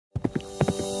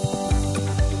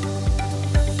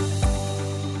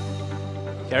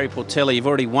Gary Portelli, you've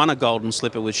already won a Golden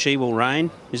Slipper with She Will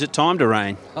Reign. Is it time to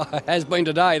reign? It has been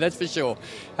today, that's for sure.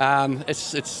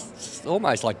 It's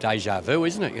almost like deja vu,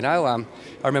 isn't it? You know, I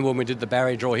remember when we did the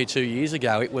barrier draw here 2 years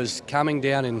ago. It was coming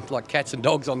down in like cats and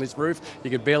dogs on this roof. You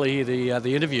could barely hear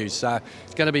the interviews. So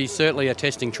it's going to be certainly a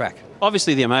testing track.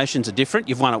 Obviously the emotions are different.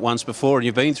 You've won it once before and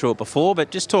you've been through it before, but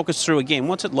just talk us through again.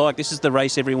 What's it like? This is the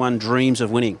race everyone dreams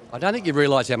of winning. I don't think you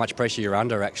realise how much pressure you're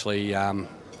under, actually.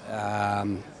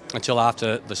 Until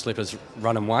after the Slipper's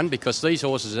run and won, because these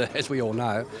horses, as we all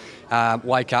know,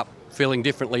 wake up feeling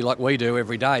differently like we do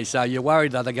every day. So you're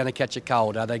worried, are they going to catch a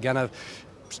cold? Are they going to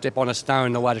step on a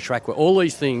stone the way to track? All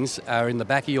these things are in the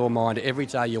back of your mind every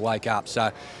day you wake up.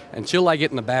 So until they get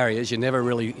in the barriers, you're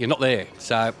not there.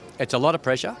 So it's a lot of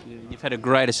pressure. You've had a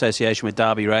great association with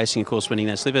Derby Racing, of course, winning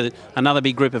that Slipper. Another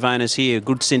big group of owners here, a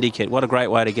good syndicate. What a great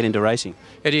way to get into racing.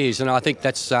 It is, and I think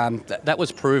that's that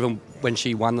was proven when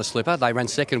she won the Slipper. They ran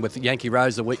second with Yankee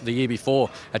Rose the year before,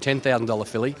 a $10,000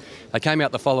 filly. They came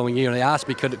out the following year and they asked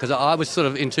me, because I was sort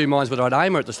of in two minds whether I'd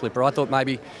aim her at the Slipper. I thought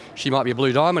maybe she might be a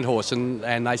Blue Diamond horse, and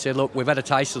they said, look, we've had a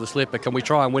taste of the Slipper, can we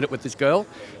try and win it with this girl?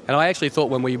 And I actually thought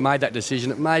when we made that decision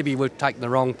that maybe we'd taken the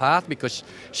wrong path, because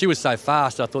she was so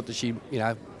fast. I thought that she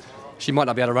might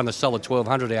not be able to run a solid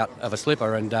 1200 out of a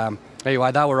Slipper. And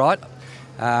anyway, they were right.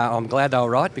 I'm glad they were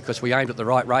right, because we aimed at the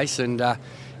right race, and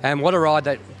what a ride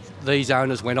that these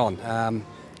owners went on.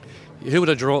 Who would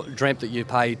have dreamt that you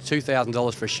pay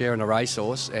 $2,000 for a share in a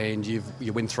racehorse and you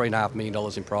win $3.5 million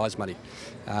in prize money?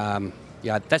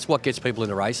 Yeah, that's what gets people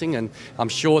into racing, and I'm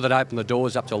sure that opened the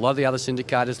doors up to a lot of the other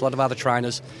syndicators, a lot of other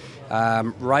trainers.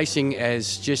 Racing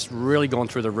has just really gone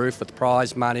through the roof with the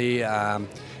prize money,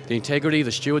 the integrity.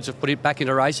 The stewards have put it back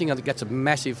into racing. I think that's a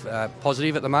massive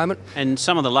positive at the moment. And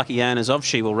some of the lucky owners of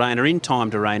She Will Reign are in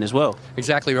time to reign as well.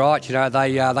 Exactly right. You know,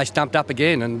 they stumped up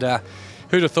again, and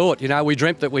who'd have thought? You know, we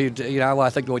dreamt that we'd. You know,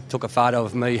 I think we took a photo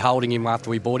of me holding him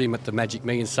after we bought him at the Magic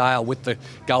Million sale with the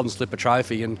Golden Slipper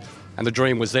trophy, and the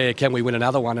dream was there. Can we win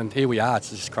another one? And here we are.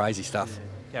 It's just crazy stuff.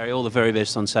 Gary, all the very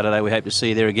best on Saturday. We hope to see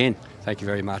you there again. Thank you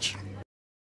very much.